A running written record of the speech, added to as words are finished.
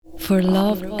For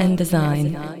Love and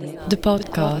Design, the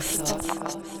podcast.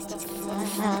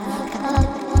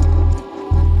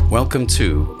 Welcome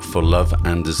to For Love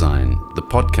and Design, the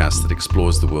podcast that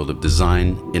explores the world of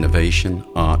design, innovation,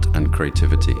 art, and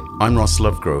creativity. I'm Ross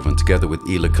Lovegrove, and together with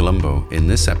Ela Colombo, in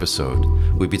this episode,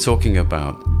 we'll be talking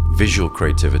about visual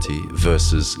creativity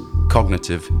versus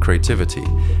cognitive creativity,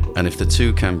 and if the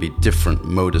two can be different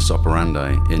modus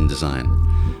operandi in design.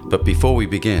 But before we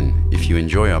begin, if you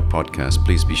enjoy our podcast,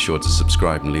 please be sure to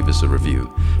subscribe and leave us a review.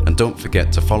 And don't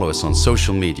forget to follow us on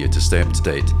social media to stay up to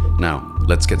date. Now,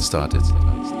 let's get started.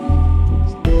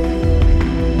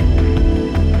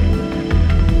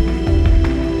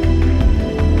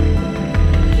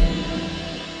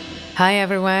 Hi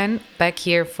everyone, back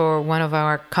here for one of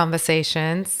our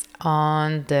conversations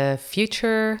on the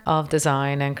future of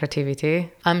design and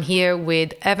creativity. I'm here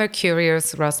with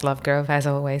ever-curious Ross Lovegrove, as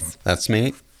always. That's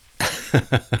me.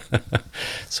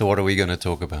 So what are we going to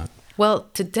talk about? Well,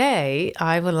 today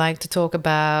I would like to talk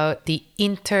about the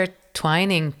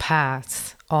intertwining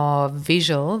paths of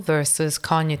visual versus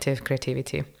cognitive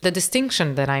creativity. The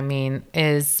distinction that I mean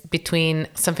is between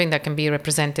something that can be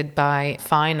represented by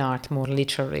fine art more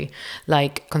literally,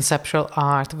 like conceptual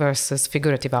art versus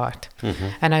figurative art. Mm-hmm.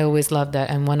 And I always love that.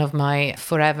 And one of my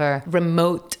forever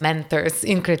remote mentors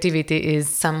in creativity is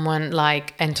someone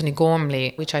like Anthony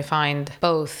Gormley, which I find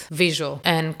both visual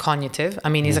and cognitive. I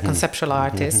mean, he's a conceptual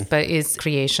artist, but his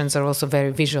creations are also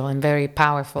very visual and very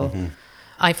powerful. Mm-hmm.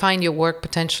 I find your work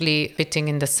potentially fitting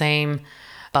in the same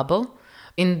bubble.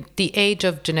 In the age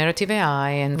of generative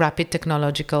AI and rapid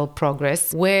technological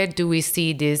progress, where do we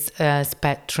see this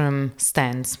spectrum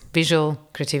stands? Visual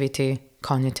creativity,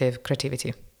 cognitive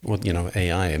creativity. Well,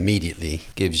 AI immediately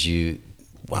gives you,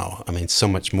 so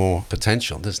much more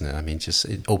potential, doesn't it? I mean, just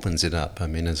it opens it up. I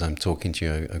mean, as I'm talking to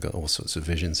you, I've got all sorts of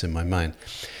visions in my mind.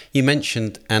 You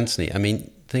mentioned Anthony. I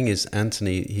mean, thing is,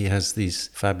 Anthony, he has these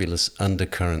fabulous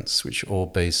undercurrents which are all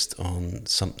based on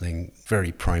something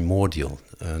very primordial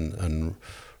and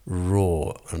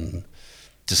raw and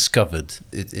discovered.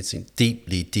 It's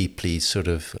deeply sort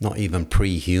of not even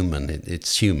pre-human.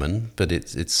 It's human, but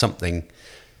it's something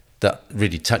that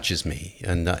really touches me,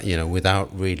 and that,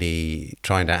 without really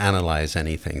trying to analyze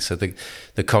anything. So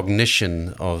the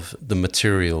cognition of the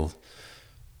material,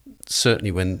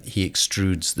 certainly when he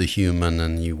extrudes the human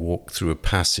and you walk through a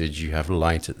passage, you have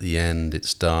light at the end,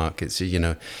 it's dark, it's,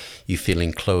 you feel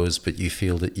enclosed, but you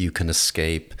feel that you can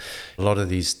escape. A lot of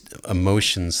these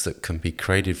emotions that can be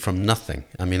created from nothing.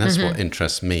 I mean, that's what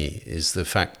interests me, is the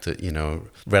fact that,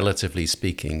 relatively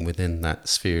speaking, within that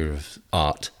sphere of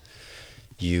art,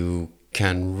 you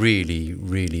can really,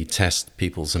 really test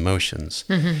people's emotions,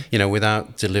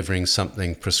 without delivering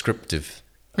something prescriptive.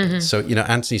 So,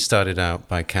 Anthony started out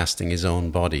by casting his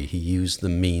own body. He used the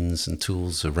means and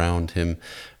tools around him,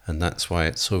 and that's why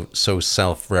it's so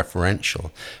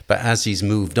self-referential. But as he's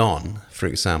moved on, for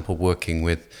example, working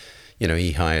with,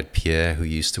 he hired Pierre, who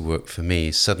used to work for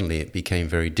me. Suddenly it became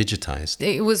very digitized.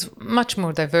 It was much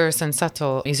more diverse and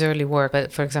subtle, his early work.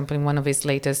 But for example, in one of his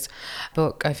latest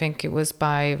book, I think it was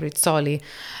by Rizzoli,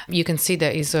 you can see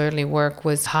that his early work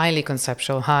was highly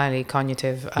conceptual, highly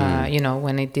cognitive,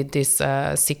 when he did this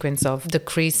sequence of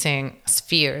decreasing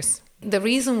spheres. The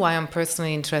reason why I'm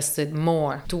personally interested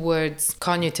more towards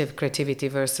cognitive creativity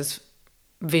versus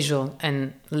visual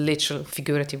and literal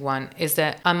figurative one is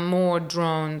that I'm more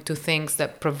drawn to things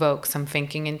that provoke some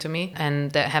thinking into me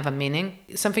and that have a meaning.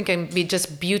 Something can be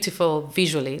just beautiful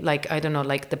visually, like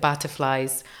the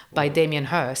Butterflies by Damien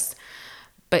Hirst,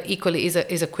 but equally is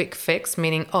a quick fix,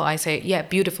 meaning I say, yeah,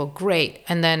 beautiful, great,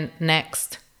 and then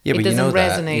next. Yeah, but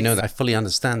resonate. I fully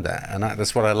understand that, and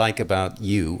that's what I like about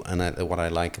you, and what I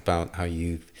like about how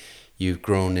you've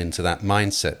grown into that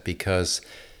mindset, because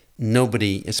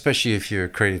nobody, especially if you're a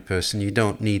creative person, you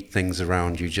don't need things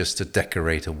around you just to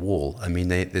decorate a wall. I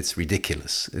mean, it's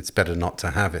ridiculous. It's better not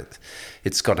to have it.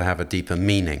 It's got to have a deeper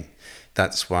meaning.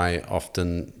 That's why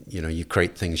often, you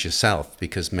create things yourself,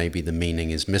 because maybe the meaning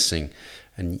is missing,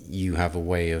 and you have a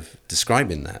way of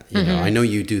describing that. I know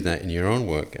you do that in your own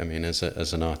work. I mean, as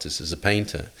an artist, as a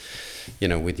painter,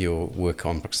 with your work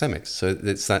on proxemics. So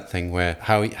it's that thing where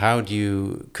how do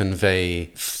you convey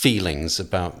feelings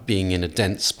about being in a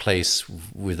dense place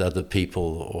with other people,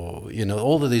 or,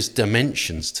 all of these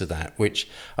dimensions to that, which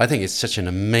I think is such an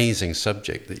amazing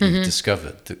subject that you've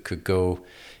discovered that could go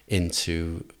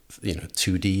into,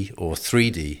 2D or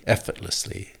 3D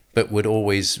effortlessly. But would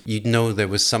always, there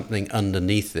was something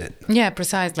underneath it. Yeah,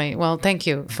 precisely. Well, thank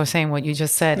you for saying what you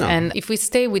just said. No. And if we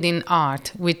stay within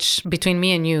art, which between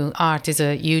me and you, art is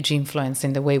a huge influence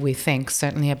in the way we think,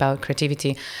 certainly about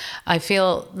creativity. I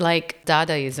feel like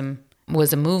Dadaism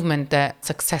was a movement that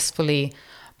successfully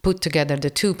put together the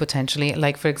two potentially.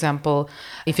 Like, for example,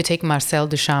 if you take Marcel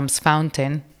Duchamp's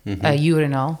fountain, a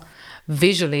urinal,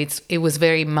 visually it was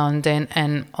very mundane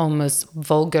and almost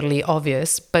vulgarly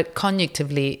obvious, but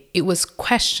cognitively it was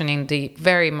questioning the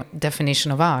very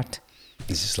definition of art.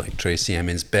 This is like Tracy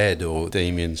Emin's bed or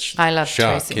Damien's I love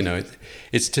shark. Tracy. You know,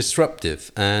 it's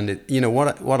disruptive, and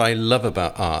what I love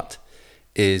about art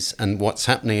is, and what's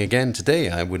happening again today,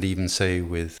 I would even say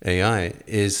with AI,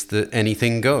 is that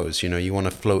anything goes. You want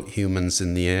to float humans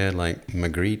in the air like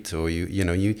Magritte, or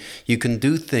you can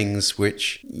do things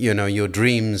which your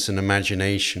dreams and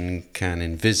imagination can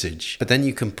envisage, but then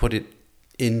you can put it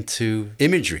into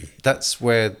imagery. That's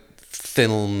where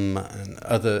film and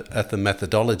other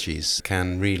methodologies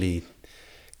can really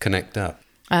connect up.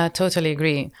 I totally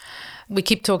agree. We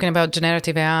keep talking about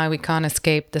generative AI. We can't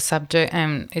escape the subject,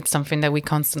 and it's something that we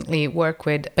constantly work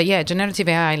with. But yeah, generative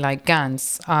AI like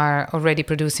GANs are already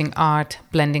producing art,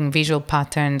 blending visual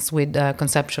patterns with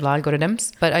conceptual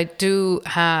algorithms. But I do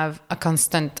have a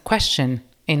constant question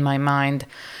in my mind,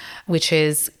 which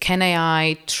is, can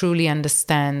AI truly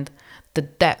understand the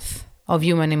depth of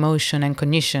human emotion and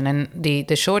cognition? And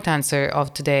the short answer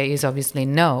of today is obviously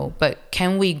no. But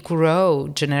can we grow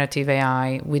generative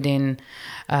AI within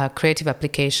a creative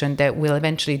application that will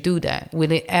eventually do that?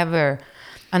 Will it ever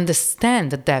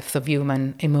understand the depth of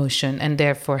human emotion and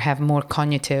therefore have more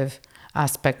cognitive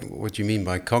aspect? What do you mean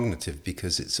by cognitive?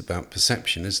 Because it's about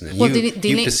perception, isn't it? Well,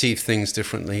 you perceive things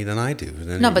differently than I do.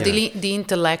 The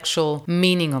intellectual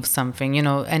meaning of something,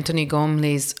 Anthony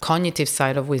Gormley's cognitive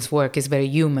side of his work is very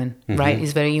human, right?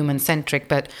 It's very human-centric,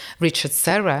 but Richard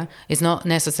Serra is not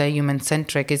necessarily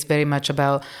human-centric. It's very much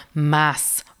about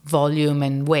mass, volume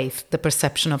and weight, the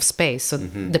perception of space. So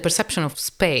the perception of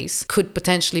space could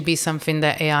potentially be something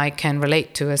that AI can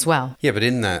relate to as well. Yeah, but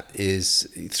in that is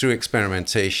through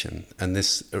experimentation, and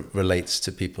this relates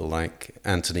to people like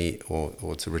Anthony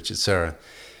or to Richard Serra.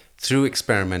 Through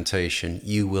experimentation,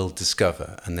 you will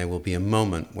discover, and there will be a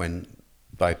moment when,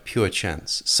 by pure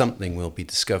chance, something will be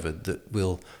discovered that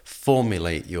will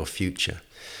formulate your future.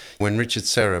 When Richard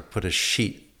Serra put a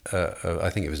sheet,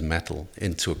 I think it was metal,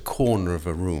 into a corner of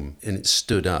a room and it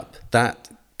stood up, that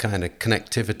kind of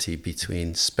connectivity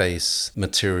between space,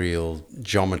 material,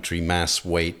 geometry, mass,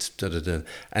 weight,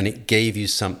 and it gave you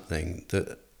something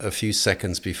that a few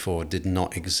seconds before did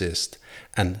not exist,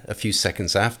 and a few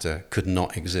seconds after could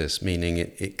not exist, meaning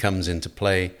it comes into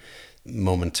play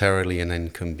momentarily and then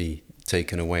can be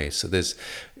taken away. So there's,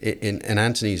 in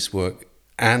Anthony's work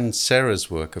and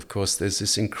Sarah's work, of course, there's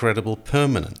this incredible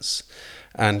permanence.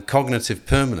 And cognitive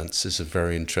permanence is a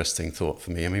very interesting thought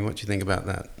for me. I mean, what do you think about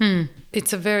that?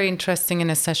 It's a very interesting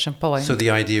and essential point. So the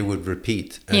idea would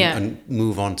repeat and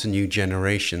move on to new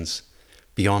generations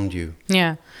beyond you.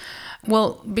 Yeah.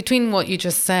 Well, between what you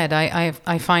just said,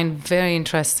 I find very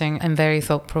interesting and very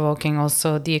thought-provoking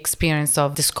also the experience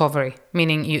of discovery,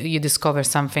 meaning you discover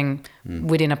something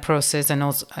within a process and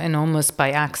almost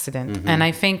by accident. And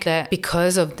I think that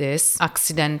because of this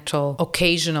accidental,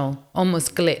 occasional,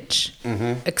 almost glitch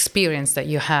experience that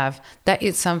you have, that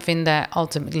is something that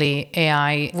ultimately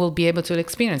AI will be able to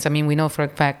experience. I mean, we know for a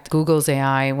fact Google's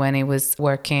AI, when it was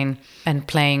working and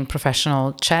playing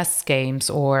professional chess games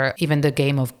or even the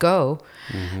game of Go,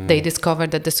 they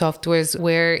discovered that the softwares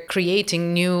were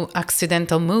creating new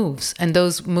accidental moves, and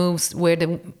those moves were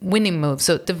the winning moves.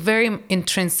 So the very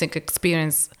intrinsic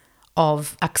experience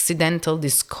of accidental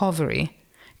discovery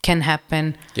can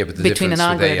happen between an algorithm. Yeah, but the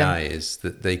difference with AI is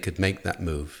that they could make that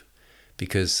move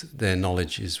because their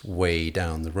knowledge is way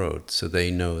down the road. So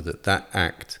they know that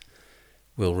act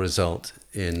will result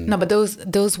in... No, but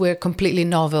those were completely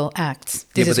novel acts.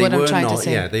 This is what I'm trying to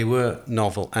say. Yeah, they were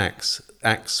novel acts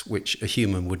which a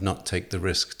human would not take the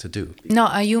risk to do. No,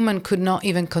 a human could not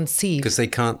even conceive. Because they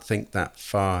can't think that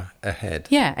far ahead.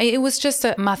 Yeah, it was just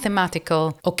a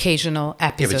mathematical, occasional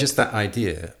episode. Yeah, but just that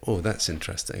idea, that's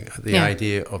interesting. The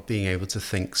idea of being able to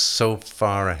think so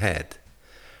far ahead,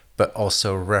 but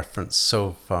also reference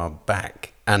so far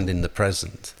back and in the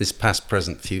present. This past,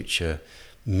 present, future,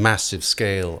 massive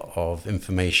scale of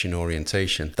information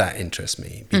orientation, that interests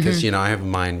me. Because, I have a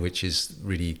mind which is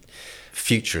really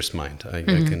futurist mind. I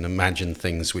can imagine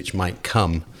things which might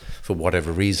come for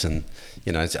whatever reason.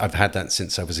 I've had that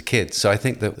since I was a kid. So I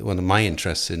think that one of my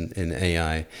interests in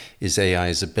AI is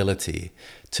AI's ability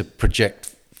to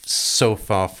project so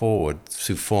far forward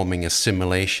through forming a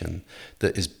simulation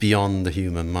that is beyond the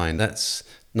human mind. That's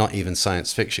not even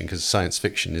science fiction, because science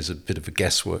fiction is a bit of a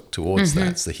guesswork towards that.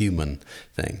 It's the human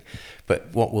thing. But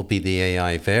what will be the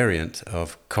AI variant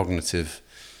of cognitive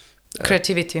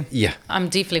Creativity. Yeah. I'm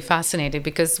deeply fascinated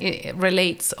because it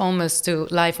relates almost to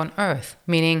life on Earth,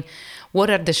 meaning what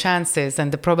are the chances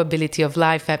and the probability of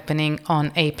life happening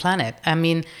on a planet? I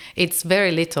mean, it's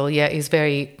very little, yet it's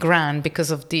very grand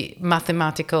because of the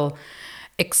mathematical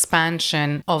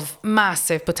expansion of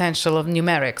massive potential of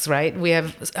numerics, right? We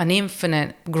have an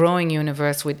infinite growing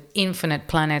universe with infinite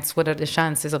planets. What are the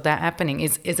chances of that happening?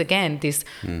 Is again this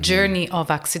journey of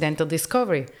accidental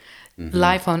discovery.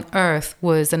 Life on Earth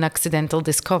was an accidental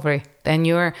discovery. And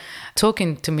you're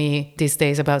talking to me these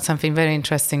days about something very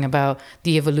interesting about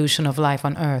the evolution of life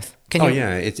on Earth.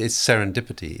 Yeah, it's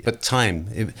serendipity. But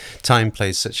time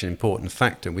plays such an important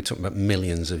factor. We're talking about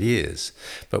millions of years.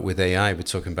 But with AI, we're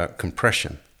talking about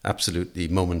compression, absolutely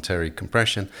momentary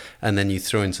compression. And then you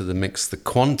throw into the mix the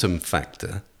quantum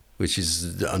factor, which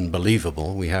is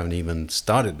unbelievable. We haven't even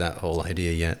started that whole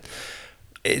idea yet.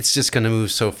 It's just going to move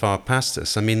so far past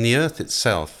us. I mean, the Earth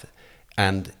itself,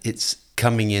 and its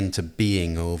coming into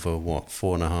being over,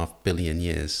 4.5 billion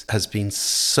years, has been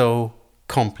so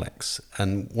complex.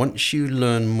 And once you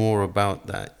learn more about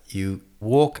that, you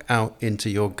walk out into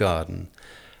your garden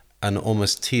and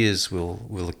almost tears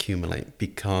will accumulate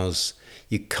because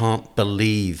you can't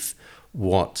believe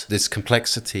what this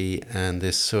complexity and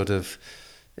this sort of...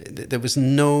 There was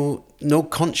no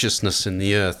consciousness in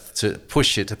the Earth to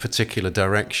push it a particular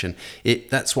direction.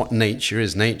 That's what nature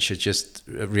is. Nature just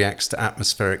reacts to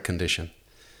atmospheric condition.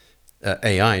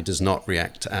 AI does not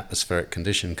react to atmospheric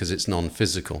condition because it's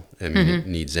non-physical. I mean, it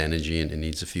needs energy and it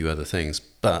needs a few other things.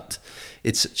 But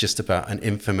it's just about an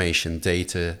information,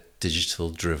 data,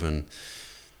 digital-driven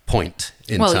point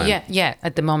in time. Well, yeah.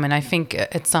 At the moment, I think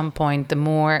at some point, the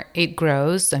more it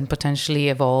grows and potentially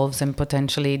evolves and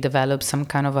potentially develops some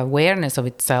kind of awareness of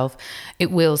itself,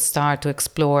 it will start to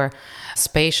explore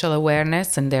spatial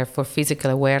awareness, and therefore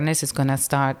physical awareness is going to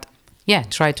start,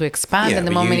 try to expand. And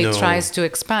the moment it tries to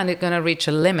expand, it's going to reach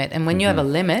a limit. And when you have a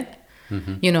limit,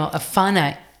 a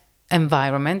finite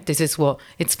environment, this is what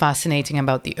it's fascinating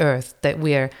about the Earth, that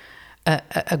we are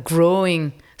a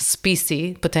growing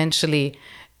species, potentially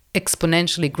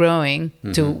exponentially growing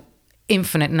to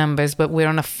infinite numbers, but we're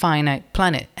on a finite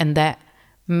planet, and that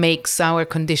makes our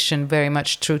condition very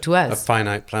much true to us. A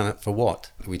finite planet for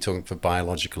what? Are we talking for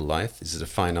biological life? Is it a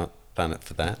finite planet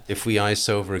for that? If we ice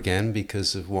over again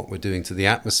because of what we're doing to the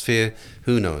atmosphere,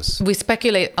 who knows? We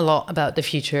speculate a lot about the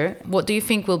future. What do you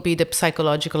think will be the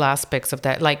psychological aspects of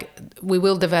that? Like, we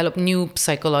will develop new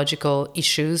psychological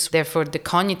issues, therefore the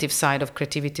cognitive side of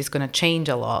creativity is going to change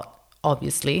a lot,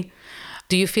 obviously.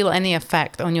 Do you feel any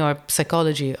effect on your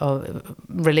psychology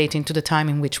relating to the time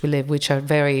in which we live, which are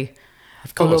very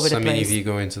all over the place? I mean, if you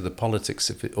go into the politics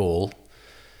of it all,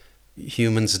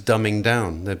 humans are dumbing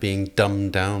down. They're being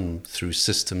dumbed down through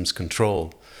systems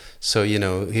control. So,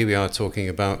 here we are talking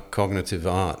about cognitive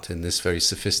art in this very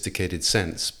sophisticated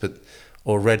sense. But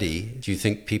already, do you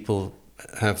think people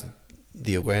have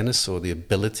the awareness or the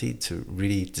ability to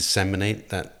really disseminate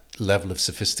that level of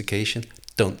sophistication?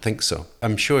 Don't think so.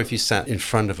 I'm sure if you sat in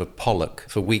front of a Pollock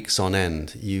for weeks on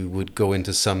end, you would go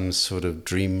into some sort of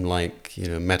dreamlike,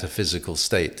 metaphysical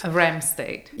state. A REM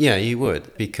state. Yeah, you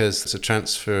would, because it's a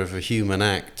transfer of a human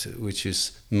act, which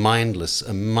is mindless,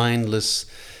 a mindless,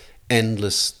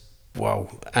 endless,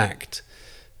 act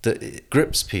that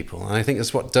grips people. And I think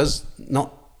that's what does,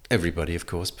 not everybody, of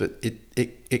course, but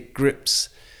it grips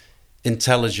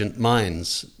intelligent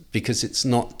minds because it's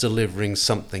not delivering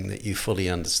something that you fully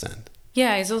understand.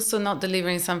 Yeah, it's also not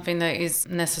delivering something that is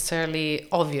necessarily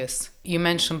obvious. You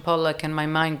mentioned Pollock and my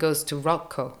mind goes to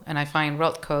Rothko, and I find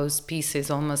Rothko's pieces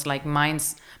almost like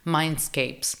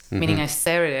mindscapes, meaning I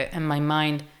stare at it and my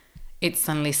mind, it's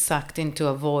suddenly sucked into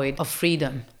a void of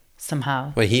freedom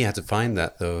somehow. Well, he had to find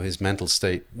that, though. His mental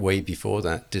state way before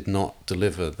that did not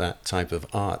deliver that type of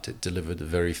art. It delivered a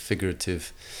very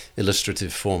figurative,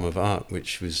 illustrative form of art,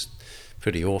 which was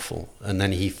pretty awful. And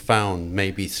then he found,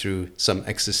 maybe through some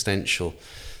existential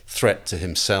threat to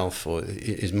himself or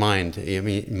his mind,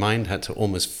 mind had to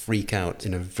almost freak out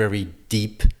in a very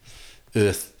deep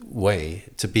earth way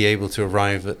to be able to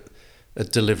arrive at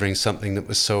delivering something that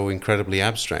was so incredibly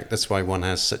abstract. That's why one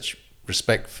has such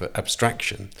respect for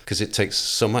abstraction, because it takes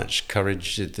so much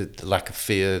courage, the lack of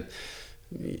fear,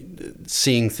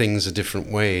 seeing things a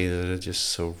different way that are just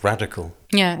so radical.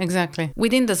 Yeah, exactly.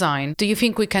 Within design, do you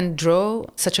think we can draw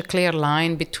such a clear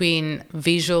line between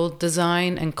visual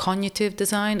design and cognitive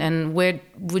design? And where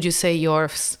would you say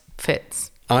yours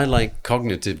fits? I like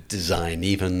cognitive design,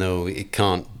 even though it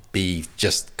can't be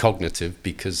just cognitive,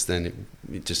 because then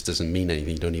it just doesn't mean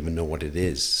anything. You don't even know what it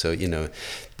is. So,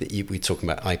 we're talking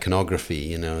about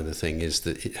iconography, the thing is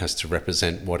that it has to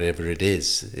represent whatever it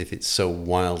is. If it's so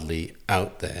wildly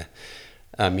out there,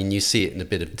 I mean, you see it in a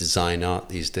bit of design art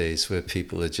these days where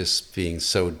people are just being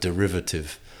so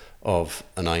derivative of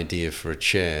an idea for a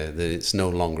chair that it's no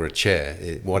longer a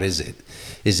chair. What is it?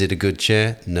 Is it a good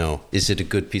chair? No. Is it a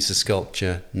good piece of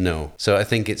sculpture? No. So I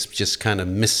think it's just kind of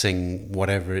missing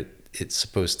whatever it's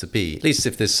supposed to be. At least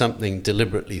if there's something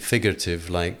deliberately figurative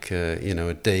like,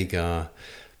 a Degas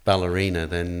ballerina,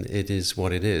 then it is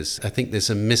what it is. I think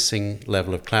there's a missing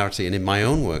level of clarity. And in my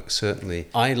own work, certainly,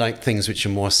 I like things which are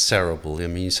more cerebral. I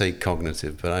mean, you say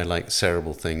cognitive, but I like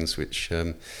cerebral things which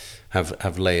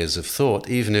have layers of thought,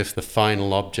 even if the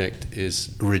final object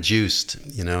is reduced.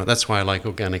 That's why I like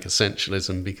organic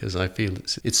essentialism, because I feel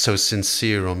it's so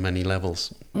sincere on many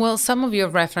levels. Well, some of your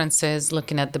references,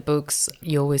 looking at the books,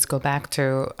 you always go back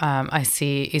to, I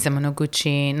see Isamu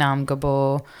Noguchi, Naum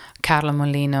Gabo, Carlo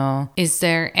Molino. Is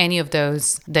there any of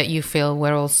those that you feel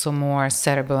were also more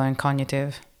cerebral and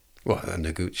cognitive? Well,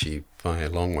 Noguchi by a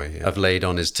long way. I've laid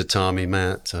on his tatami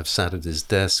mat. I've sat at his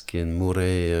desk in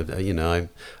Mure.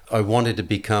 I wanted to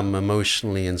become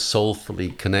emotionally and soulfully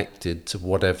connected to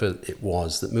whatever it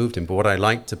was that moved him. But what I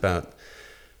liked about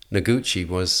Noguchi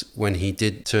was when he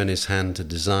did turn his hand to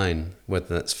design,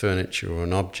 whether that's furniture or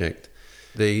an object,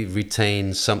 they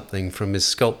retain something from his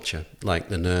sculpture, like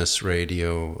the nurse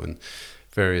radio and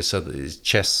various other, his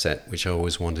chess set, which I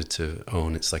always wanted to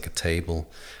own. It's like a table.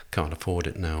 Can't afford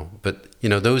it now. But,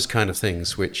 those kind of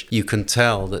things which you can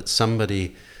tell that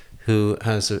somebody who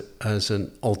has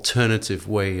an alternative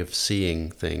way of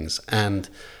seeing things and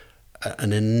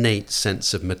an innate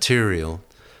sense of material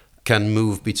can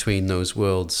move between those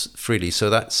worlds freely. So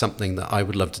that's something that I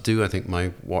would love to do. I think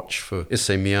my watch for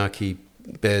Issey Miyake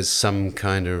bears some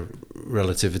kind of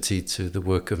relativity to the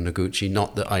work of Noguchi.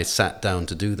 Not that I sat down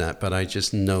to do that, but I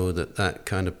just know that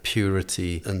kind of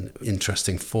purity and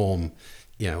interesting form,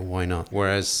 why not?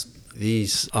 Whereas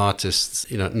these artists,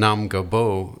 Naum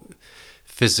Gabo,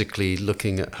 physically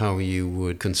looking at how you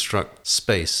would construct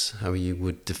space, how you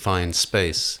would define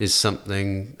space, is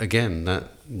something, again, that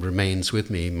remains with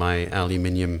me. My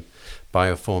aluminium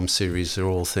bioform series are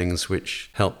all things which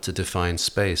help to define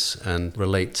space and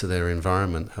relate to their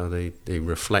environment, how they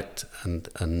reflect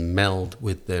and meld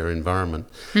with their environment.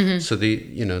 Mm-hmm. So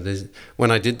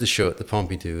when I did the show at the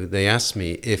Pompidou, they asked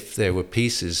me if there were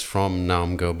pieces from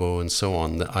Naum Gabo and so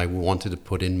on that I wanted to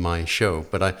put in my show.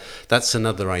 But that's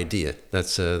another idea.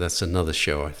 That's another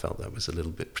show. I felt that was a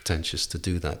little bit pretentious to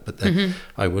do that. But then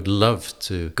I would love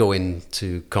to go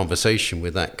into conversation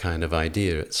with that kind of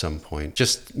idea at some point.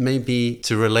 Just maybe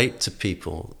to relate to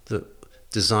people that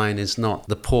design is not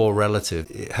the poor relative.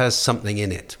 It has something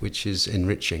in it which is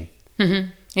enriching. Mm-hmm.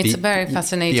 It's a very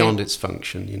fascinating... Beyond its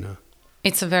function,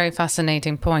 It's a very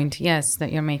fascinating point, yes,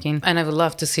 that you're making. And I would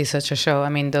love to see such a show. I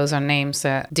mean, those are names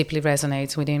that deeply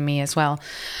resonate within me as well.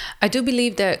 I do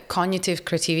believe that cognitive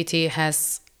creativity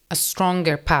has a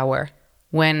stronger power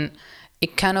when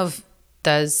it kind of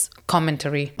does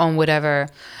commentary on whatever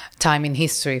time in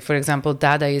history. For example,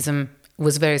 Dadaism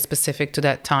was very specific to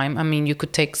that time. I mean, you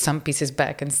could take some pieces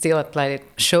back and still apply it,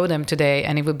 show them today,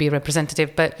 and it would be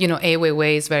representative. But, Ai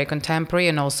Weiwei is very contemporary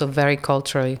and also very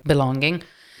culturally belonging.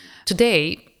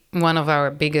 Today, one of our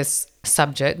biggest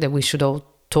subjects that we should all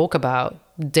talk about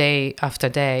day after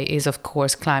day is, of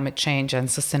course, climate change and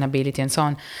sustainability and so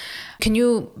on. Can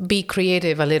you be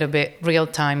creative a little bit real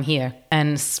time here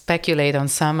and speculate on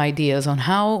some ideas on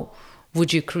how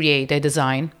would you create a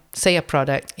design, say a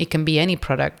product, it can be any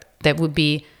product, that would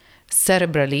be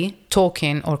cerebrally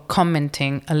talking or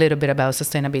commenting a little bit about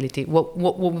sustainability? What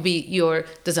would be your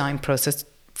design process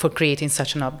for creating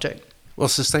such an object? Well,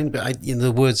 sustainability,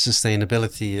 the word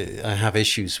sustainability, I have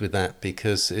issues with that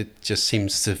because it just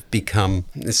seems to have become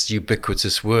this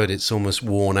ubiquitous word. It's almost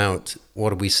worn out.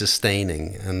 What are we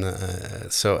sustaining? And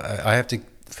so I have to,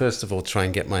 first of all, try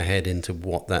and get my head into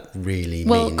what that really means.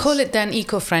 Well, call it then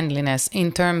eco-friendliness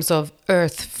in terms of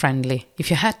earth-friendly.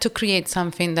 If you had to create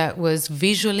something that was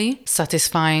visually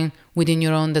satisfying within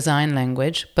your own design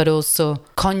language, but also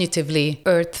cognitively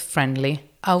earth-friendly,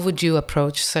 how would you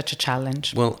approach such a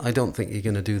challenge? Well, I don't think you're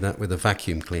going to do that with a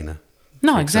vacuum cleaner.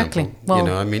 No, exactly. Well,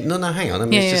 no, hang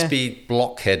on. Just be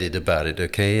blockheaded about it,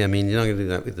 okay? I mean, you're not going to do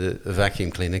that with a vacuum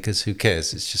cleaner because who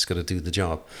cares? It's just got to do the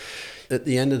job. At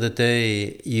the end of the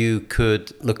day, you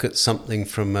could look at something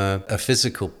from a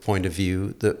physical point of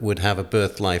view that would have a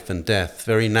birth, life, and death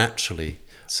very naturally.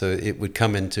 So it would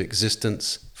come into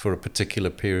existence for a particular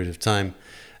period of time,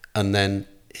 and then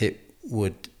it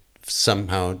would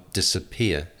somehow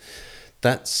disappear.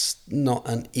 That's not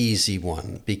an easy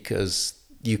one because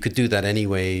you could do that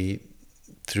anyway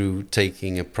through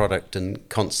taking a product and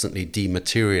constantly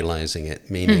dematerializing it,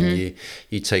 meaning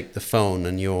you take the phone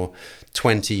and your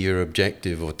 20-year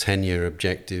objective or 10-year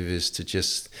objective is to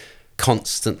just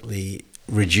constantly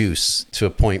reduce to a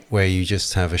point where you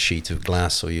just have a sheet of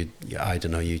glass, or you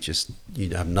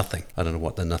have nothing. I don't know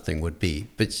what the nothing would be,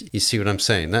 but you see what I'm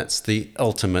saying? That's the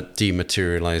ultimate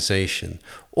dematerialization.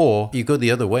 Or you go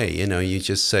the other way, you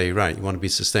just say, right, you want to be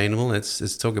sustainable?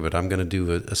 Let's talk about it. I'm going to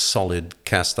do a solid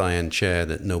cast iron chair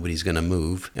that nobody's going to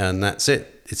move, and that's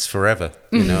it. It's forever,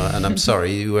 and I'm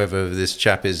sorry, whoever this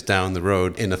chap is down the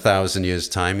road in 1,000 years'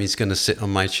 time, he's going to sit on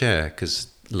my chair because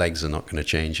legs are not going to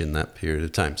change in that period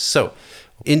of time. So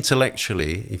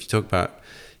intellectually, if you talk about,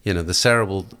 the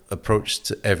cerebral approach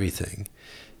to everything,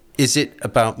 is it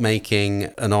about making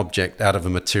an object out of a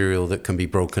material that can be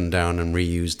broken down and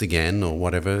reused again or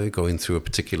whatever, going through a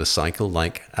particular cycle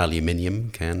like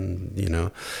aluminium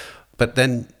can, But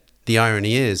then the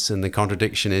irony is, and the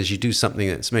contradiction is, you do something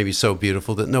that's maybe so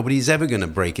beautiful that nobody's ever going to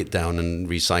break it down and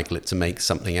recycle it to make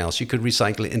something else. You could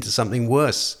recycle it into something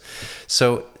worse.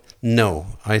 So no,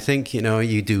 I think,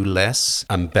 you do less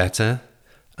and better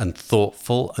and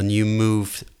thoughtful, and you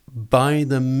move by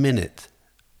the minute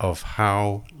of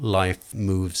how life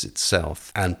moves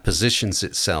itself and positions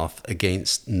itself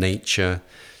against nature,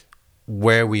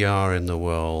 where we are in the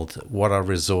world, what our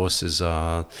resources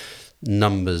are,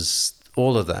 numbers,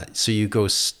 all of that. So you go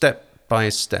step by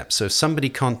step. So if somebody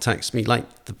contacts me, like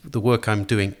the work I'm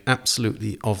doing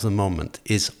absolutely of the moment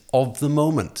is of the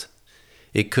moment.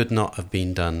 It could not have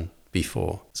been done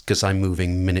before. It's because I'm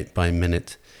moving minute by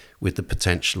minute with the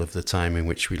potential of the time in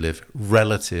which we live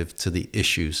relative to the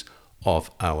issues of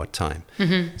our time.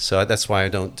 So that's why I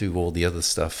don't do all the other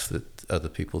stuff that other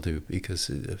people do,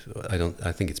 because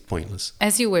I think it's pointless.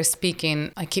 As you were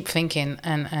speaking, I keep thinking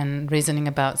and reasoning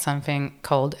about something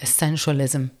called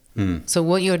essentialism. So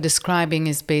what you're describing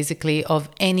is basically of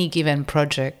any given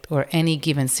project or any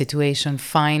given situation,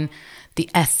 find the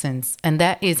essence, and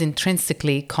that is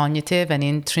intrinsically cognitive and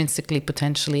intrinsically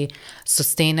potentially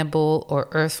sustainable or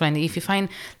earth-friendly. If you find,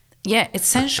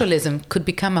 essentialism could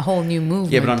become a whole new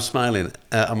movement. Yeah, but I'm smiling.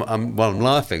 I'm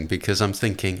laughing because I'm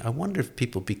thinking, I wonder if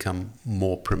people become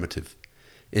more primitive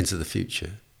into the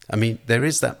future. I mean, there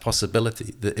is that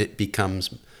possibility that it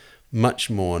becomes much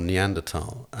more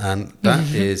Neanderthal, and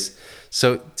that is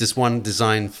so. Just one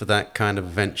designed for that kind of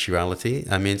eventuality.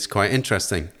 I mean, it's quite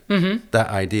interesting that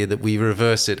idea that we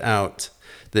reverse it out,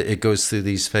 that it goes through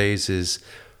these phases.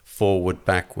 Forward,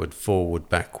 backward,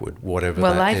 whatever.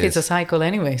 Well, that life is a cycle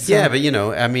anyway. So. Yeah, but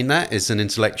I mean, that is an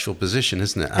intellectual position,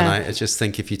 isn't it? And I just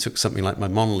think if you took something like my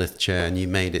monolith chair and you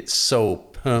made it so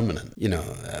permanent,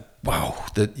 wow,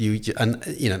 that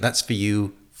that's for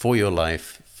you, for your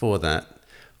life, for that.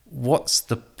 What's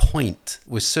the point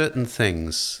with certain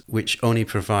things which only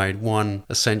provide one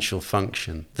essential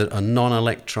function that are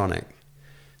non-electronic?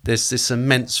 There's this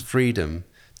immense freedom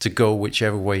to go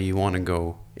whichever way you want to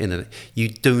go in it. You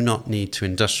do not need to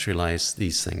industrialize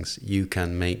these things. You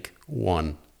can make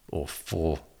one or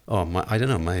four. Oh, I don't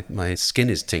know. My skin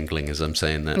is tingling as I'm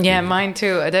saying that. Yeah, mine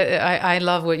too. I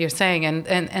love what you're saying.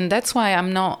 And that's why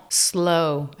I'm not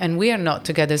slow. And we are not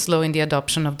together slow in the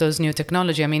adoption of those new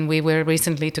technology. I mean, we were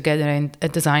recently together in a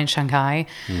Design Shanghai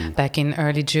back in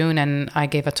early June. And I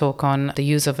gave a talk on the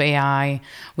use of AI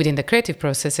within the creative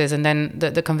processes. And then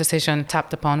the conversation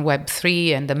tapped upon Web3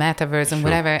 and the metaverse and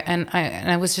whatever. And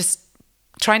I was just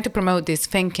trying to promote this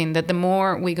thinking that the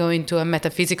more we go into a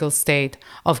metaphysical state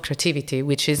of creativity,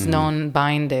 which is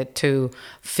non-binded to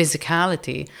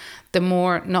physicality, the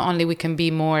more not only we can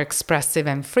be more expressive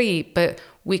and free, but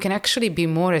we can actually be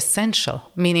more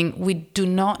essential, meaning we do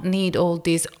not need all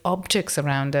these objects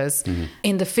around us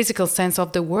in the physical sense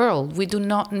of the world. We do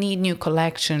not need new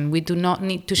collection. We do not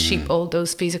need to ship all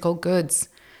those physical goods.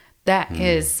 That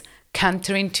is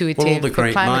counterintuitive all the for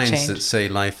great climate minds change. that say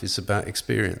life is about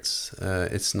experience.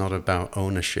 It's not about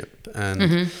ownership.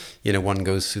 And, one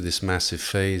goes through this massive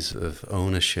phase of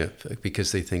ownership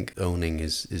because they think owning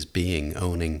is being.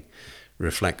 Owning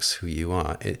reflects who you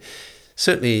are.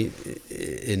 Certainly,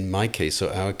 in my case or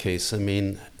our case, I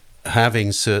mean,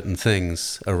 having certain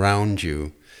things around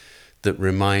you that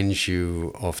reminds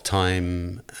you of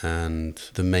time and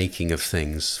the making of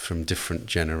things from different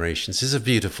generations is a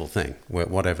beautiful thing,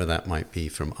 whatever that might be,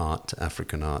 from art to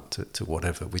African art to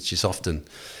whatever, which is often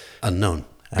unknown.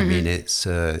 I mean, it's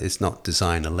not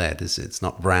designer-led, it's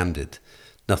not branded.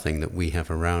 Nothing that we have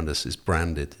around us is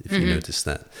branded, if you notice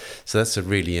that. So that's a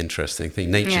really interesting thing.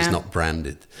 Nature's not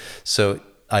branded. So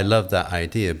I love that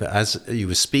idea. But as you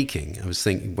were speaking, I was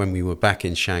thinking when we were back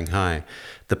in Shanghai,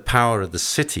 the power of the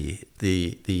city,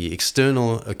 the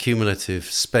external accumulative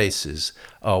spaces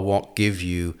are what give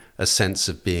you a sense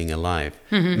of being alive.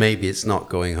 Mm-hmm. Maybe it's not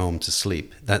going home to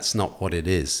sleep. That's not what it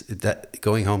is. That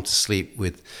going home to sleep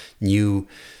with new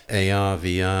AR,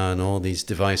 VR, and all these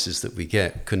devices that we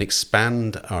get can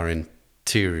expand our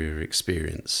interior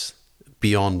experience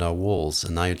beyond our walls,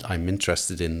 and I'm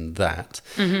interested in that.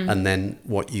 Mm-hmm. And then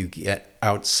what you get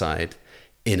outside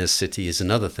in a city is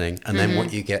another thing, and then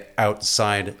what you get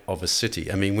outside of a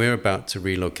city. I mean, we're about to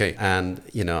relocate, and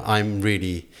I'm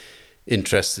really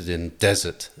interested in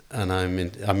desert, and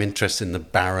I'm interested in the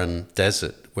barren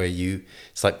desert where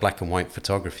it's like black and white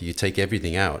photography. You take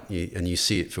everything out and you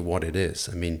see it for what it is.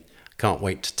 I mean, can't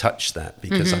wait to touch that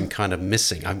because I'm kind of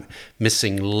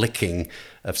missing licking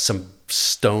of some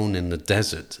stone in the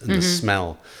desert and the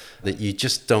smell that you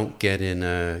just don't get in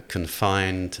a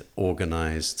confined,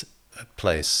 organized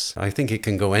place. I think it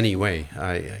can go any way.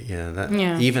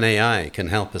 Even AI can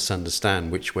help us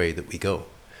understand which way that we go,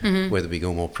 whether we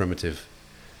go more primitive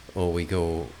or we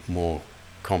go more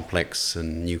complex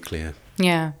and nuclear.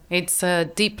 Yeah, it's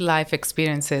deep life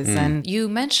experiences. And you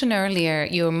mentioned earlier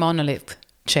your monolith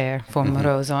chair for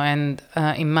Moroso, and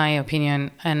in my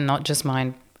opinion, and not just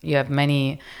mine, you have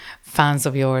many fans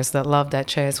of yours that love that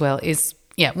chair as well, is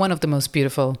one of the most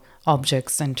beautiful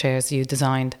objects and chairs you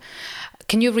designed.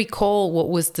 Can you recall what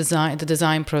was the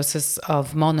design process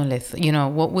of monolith?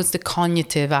 What was the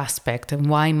cognitive aspect and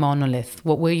why monolith?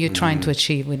 What were you trying to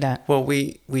achieve with that? Well,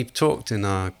 we've talked in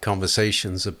our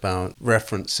conversations about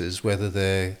references, whether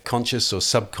they're conscious or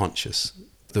subconscious,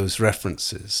 those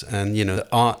references. And, the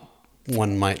art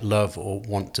one might love or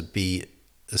want to be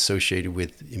associated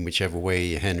with in whichever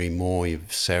way, Henry Moore,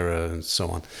 Serra, and so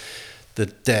on. The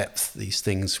depth, these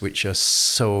things which are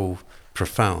so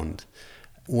profound.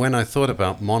 When I thought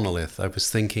about monolith, I was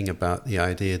thinking about the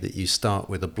idea that you start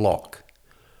with a block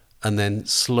and then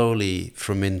slowly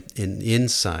from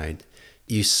inside,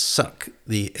 you suck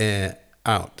the air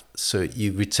out. So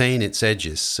you retain its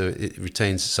edges, so it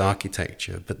retains its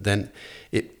architecture, but then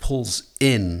it pulls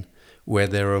in where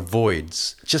there are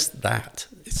voids. Just that.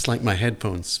 It's like my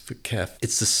headphones for Kev.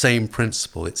 It's the same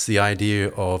principle. It's the idea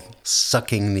of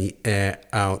sucking the air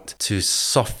out to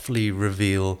softly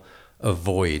reveal a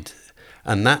void.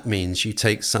 And that means you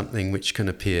take something which can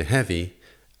appear heavy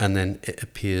and then it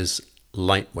appears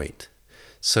lightweight.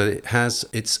 So it has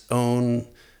its own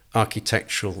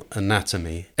architectural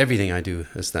anatomy. Everything I do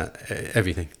is that.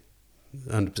 Everything.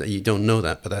 And you don't know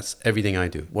that, but that's everything I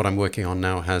do. What I'm working on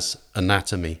now has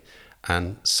anatomy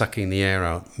and sucking the air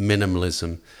out,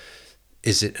 minimalism.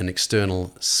 Is it an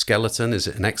external skeleton? Is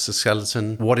it an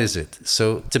exoskeleton? What is it?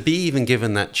 So to be even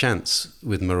given that chance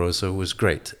with Moroso was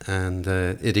great. And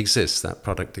it exists. That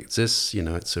product exists.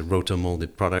 It's a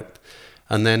roto-molded product.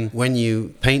 And then when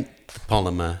you paint the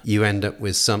polymer, you end up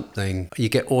with something, you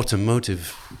get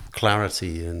automotive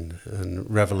clarity and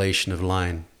revelation of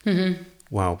line. Mm-hmm.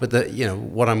 Wow. But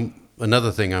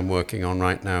another thing I'm working on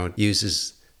right now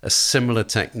uses a similar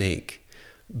technique,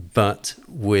 but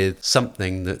with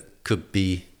something that could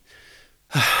be,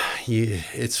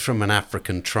 it's from an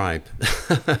African tribe,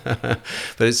 but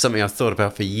it's something I've thought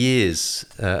about for years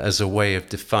as a way of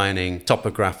defining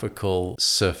topographical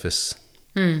surface.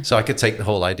 So I could take the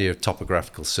whole idea of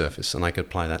topographical surface and I could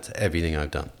apply that to everything I've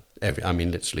done.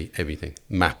 Literally everything.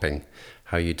 Mapping,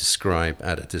 how you describe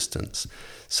at a distance.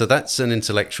 So that's an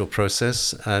intellectual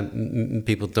process.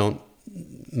 People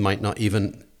might not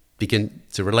even begin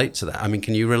to relate to that. I mean,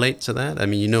 can you relate to that? I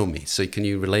mean, you know me, so can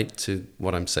you relate to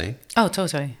what I'm saying? Oh,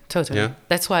 totally. Yeah?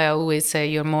 That's why I always say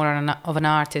you're more of an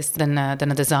artist than a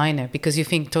designer, because you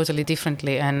think totally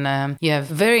differently, and you have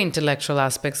very intellectual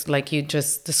aspects like you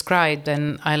just described,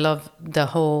 and I love the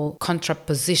whole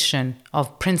contraposition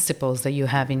of principles that you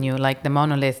have in you, like the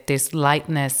monolith, this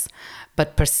lightness,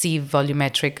 but perceived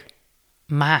volumetric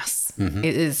mass. Mm-hmm.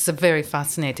 It is a very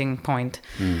fascinating point.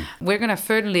 We're going to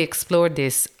furtherly explore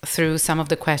this through some of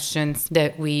the questions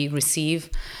that we receive.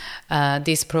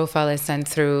 This profile is sent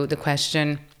through the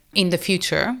question, in the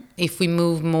future, if we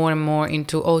move more and more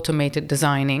into automated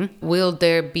designing, will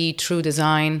there be true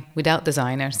design without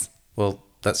designers? Well,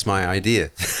 that's my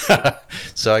idea.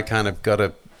 So I kind of got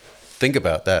to think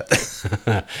about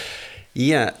that.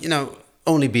 Yeah,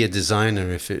 only be a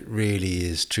designer if it really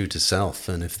is true to self,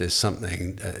 and if there's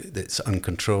something that's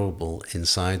uncontrollable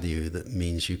inside you that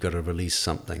means you've got to release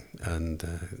something and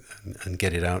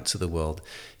get it out to the world.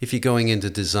 If you're going into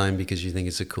design because you think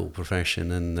it's a cool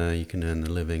profession and you can earn a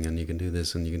living and you can do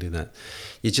this and you can do that,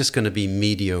 you're just going to be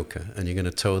mediocre and you're going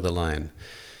to toe the line.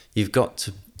 You've got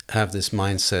to have this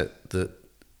mindset that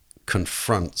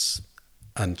confronts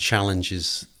and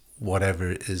challenges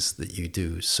whatever it is that you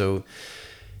do. So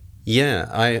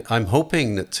yeah, I'm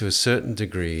hoping that to a certain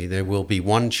degree there will be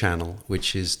one channel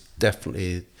which is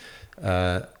definitely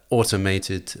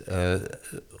automated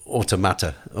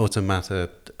automata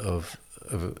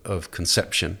of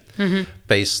conception,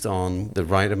 based on the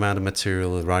right amount of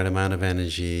material, the right amount of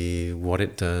energy, what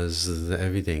it does,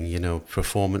 everything,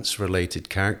 performance related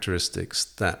characteristics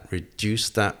that reduce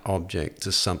that object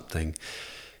to something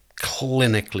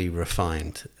clinically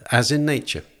refined, as in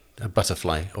nature, a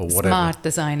butterfly or whatever. Smart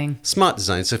designing. Smart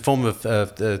design. It's a form of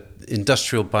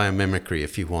industrial biomimicry,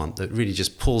 if you want, that really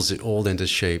just pulls it all into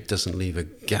shape, doesn't leave a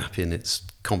gap in its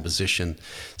composition,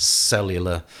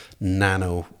 cellular,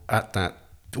 nano, at that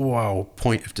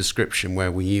point of description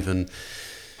where we even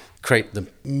create the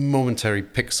momentary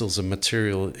pixels of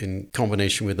material in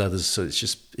combination with others. So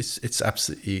it's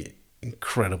absolutely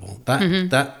incredible.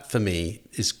 That for me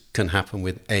can happen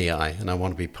with AI, and I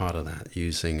want to be part of that,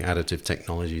 using additive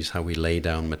technologies, how we lay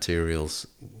down materials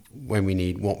when we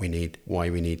need, what we need, why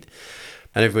we need.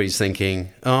 And everybody's thinking,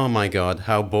 oh my God,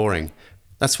 how boring.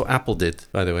 That's what Apple did,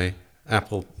 by the way.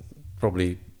 Apple,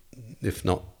 probably, if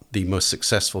not the most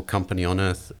successful company on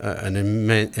earth, an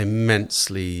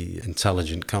immensely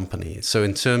intelligent company. So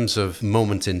in terms of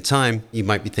moment in time, you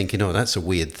might be thinking, oh, that's a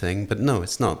weird thing. But no,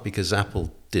 it's not, because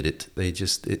Apple did it.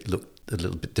 It looked a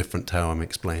little bit different to how I'm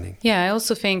explaining. Yeah, I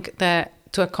also think that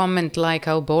to a comment like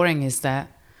how boring is that,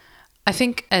 I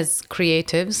think as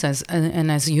creatives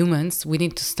and as humans, we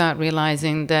need to start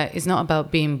realizing that it's not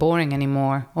about being boring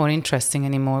anymore or interesting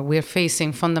anymore. We're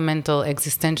facing fundamental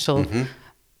existential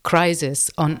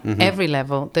crisis on every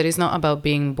level. That is not about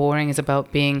being boring. It's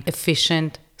about being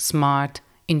efficient, smart,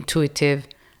 intuitive,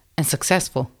 and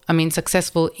successful. I mean,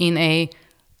 successful in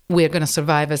we're going to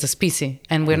survive as a species,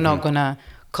 and we're not going to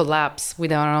collapse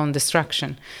with our own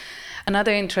destruction.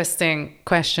 Another interesting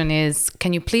question is,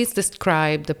 can you please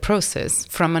describe the process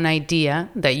from an idea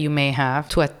that you may have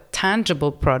to a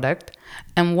tangible product,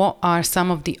 and what are some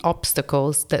of the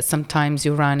obstacles that sometimes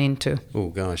you run into? Oh,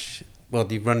 gosh. Well,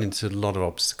 you run into a lot of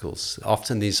obstacles.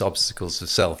 Often these obstacles are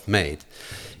self-made.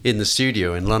 In the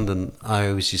studio in London, I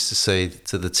always used to say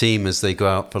to the team as they go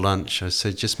out for lunch, I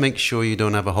said, just make sure you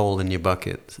don't have a hole in your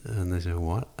bucket. And they said,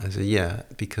 what? I said, yeah,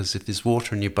 because if there's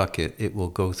water in your bucket, it will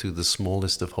go through the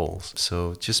smallest of holes.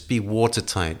 So just be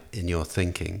watertight in your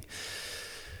thinking.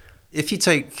 If you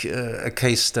take a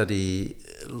case study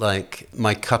like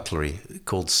my cutlery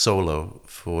called Solo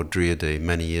for Drea Day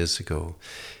many years ago,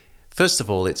 first of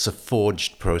all, it's a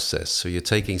forged process. So you're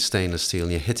taking stainless steel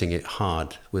and you're hitting it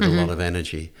hard with a lot of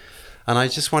energy. And I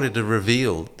just wanted to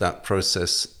reveal that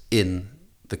process in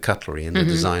the cutlery, in the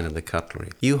design of the cutlery.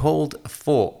 You hold a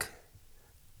fork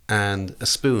and a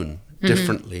spoon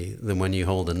differently than when you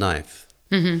hold a knife.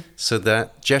 So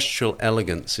that gestural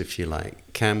elegance, if you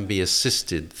like, can be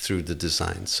assisted through the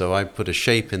design. So I put a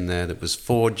shape in there that was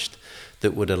forged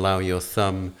that would allow your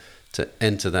thumb to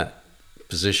enter that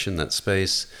position, that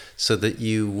space, so that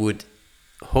you would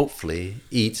hopefully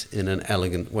eat in an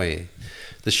elegant way.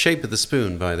 The shape of the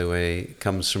spoon, by the way,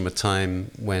 comes from a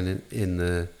time when in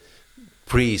the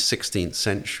pre-16th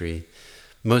century,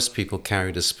 most people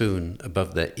carried a spoon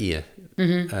above their ear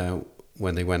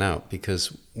when they went out,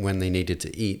 because when they needed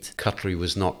to eat, cutlery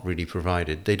was not really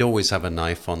provided. They'd always have a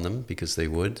knife on them, because they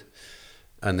would,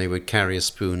 and they would carry a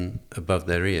spoon above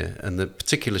their ear. And the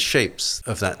particular shapes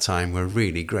of that time were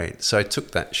really great. So I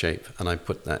took that shape and I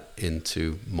put that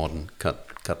into modern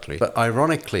cutlery. But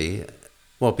ironically,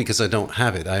 well, because I don't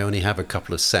have it, I only have a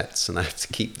couple of sets and I have to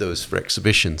keep those for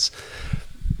exhibitions.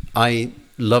 I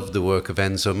love the work of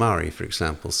Enzo Mari, for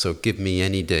example. So give me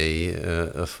any day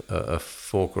a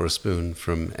fork or a spoon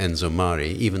from Enzo Mari,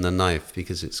 even the knife,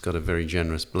 because it's got a very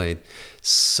generous blade.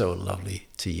 So lovely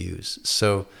to use.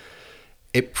 So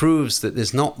it proves that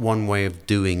there's not one way of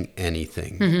doing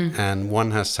anything, and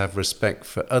one has to have respect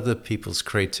for other people's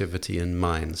creativity and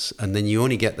minds. And then you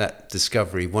only get that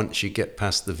discovery once you get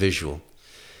past the visual,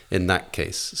 in that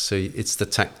case. So it's the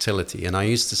tactility. And I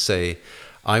used to say,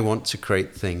 I want to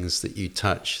create things that you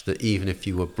touch, that even if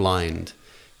you were blind,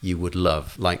 you would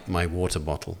love, like my water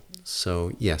bottle.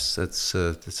 So yes, that's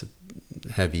a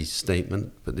heavy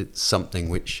statement, but it's something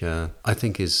which I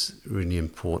think is really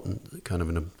important, kind of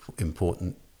an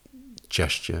important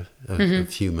gesture of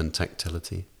human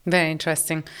tactility. Very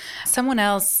interesting. Someone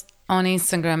else on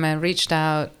Instagram reached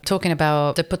out talking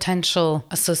about the potential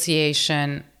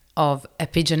association of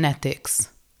epigenetics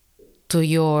to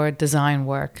your design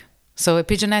work. So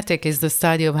epigenetic is the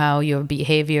study of how your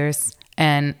behaviors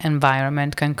and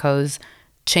environment can cause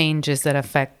changes that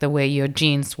affect the way your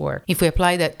genes work. If we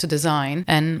apply that to design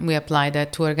and we apply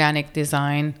that to organic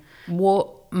design,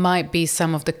 what might be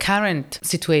some of the current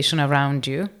situation around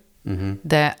you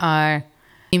that are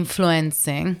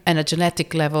influencing at a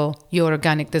genetic level your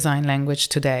organic design language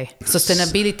today?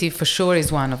 Sustainability for sure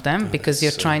is one of them, because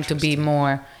you're trying to be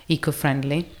more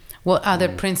eco-friendly. What other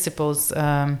principles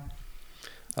or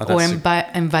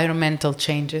environmental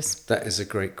changes? That is a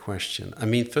great question. I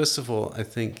mean, first of all, I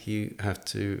think you have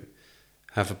to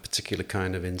have a particular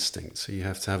kind of instinct. So you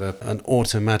have to have an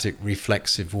automatic,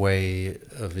 reflexive way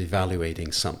of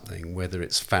evaluating something, whether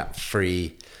it's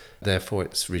fat-free, therefore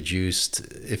it's reduced.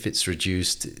 If it's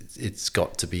reduced, it's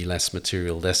got to be less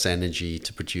material, less energy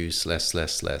to produce, less.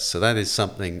 So that is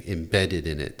something embedded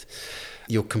in it.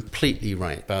 You're completely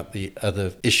right about the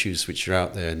other issues which are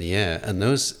out there in the air. And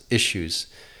those issues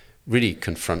really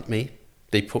confront me.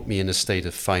 They put me in a state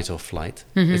of fight or flight.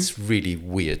 It's really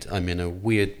weird. I'm in a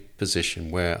weird position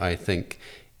where I think,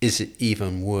 is it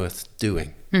even worth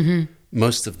doing?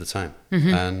 Most of the time.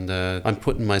 And I'm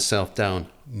putting myself down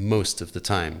most of the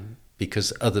time,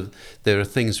 because there are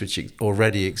things which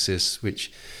already exist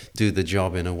which do the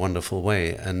job in a wonderful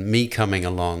way. And me coming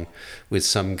along with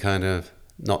some kind of,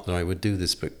 not that I would do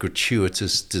this, but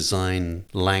gratuitous design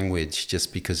language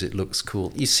just because it looks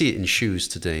cool. You see it in shoes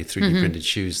today, 3D printed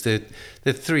shoes. They're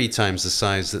 3 times the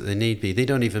size that they need be. They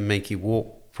don't even make you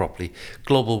walk properly.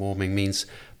 Global warming means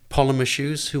polymer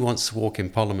shoes. Who wants to walk in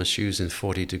polymer shoes in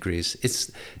 40 degrees?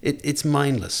 It's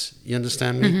mindless. You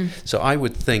understand me? So I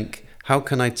would think, how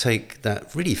can I take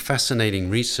that really fascinating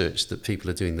research that people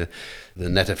are doing, the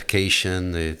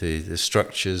netification, the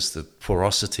structures, the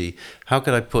porosity, how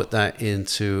could I put that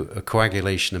into a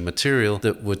coagulation of material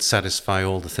that would satisfy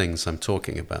all the things I'm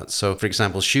talking about? So, for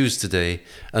example, shoes today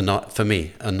are not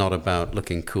about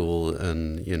looking cool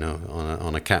and,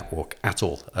 on a catwalk at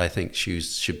all. I think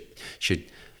shoes should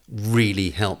really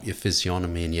help your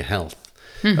physiognomy and your health.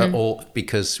 Or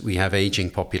because we have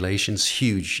aging populations,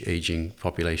 huge aging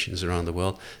populations around the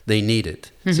world, they need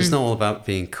it. So it's not all about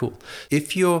being cool.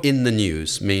 If you're in the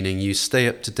news, meaning you stay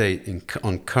up to date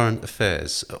on current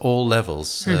affairs at all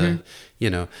levels,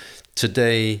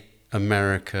 today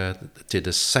America did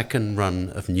a second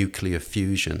run of nuclear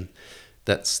fusion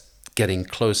that's getting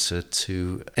closer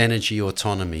to energy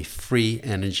autonomy, free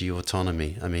energy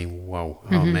autonomy. I mean, wow,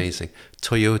 how amazing.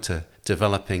 Toyota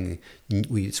developing,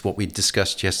 it's what we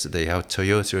discussed yesterday, how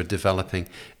Toyota are developing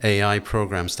AI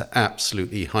programs to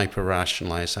absolutely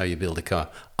hyper-rationalize how you build a car.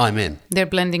 I'm in. They're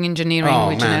blending engineering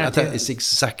with generative. It's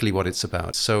exactly what it's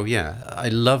about. So yeah, I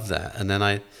love that. And then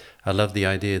I love the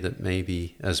idea that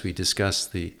maybe, as we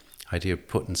discussed, the idea of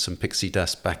putting some pixie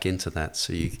dust back into that,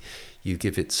 so you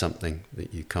give it something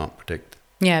that you can't predict.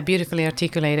 Yeah, beautifully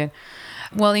articulated.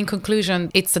 Well, in conclusion,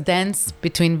 it's a dance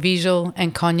between visual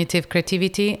and cognitive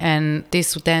creativity, and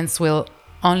this dance will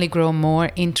only grow more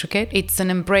intricate. It's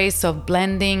an embrace of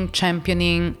blending,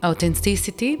 championing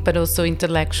authenticity, but also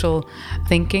intellectual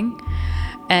thinking.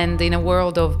 And in a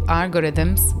world of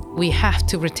algorithms, we have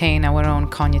to retain our own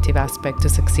cognitive aspect to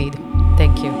succeed.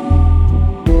 Thank you.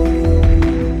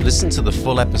 Listen to the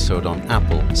full episode on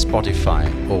Apple, Spotify,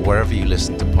 or wherever you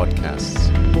listen to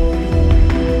podcasts.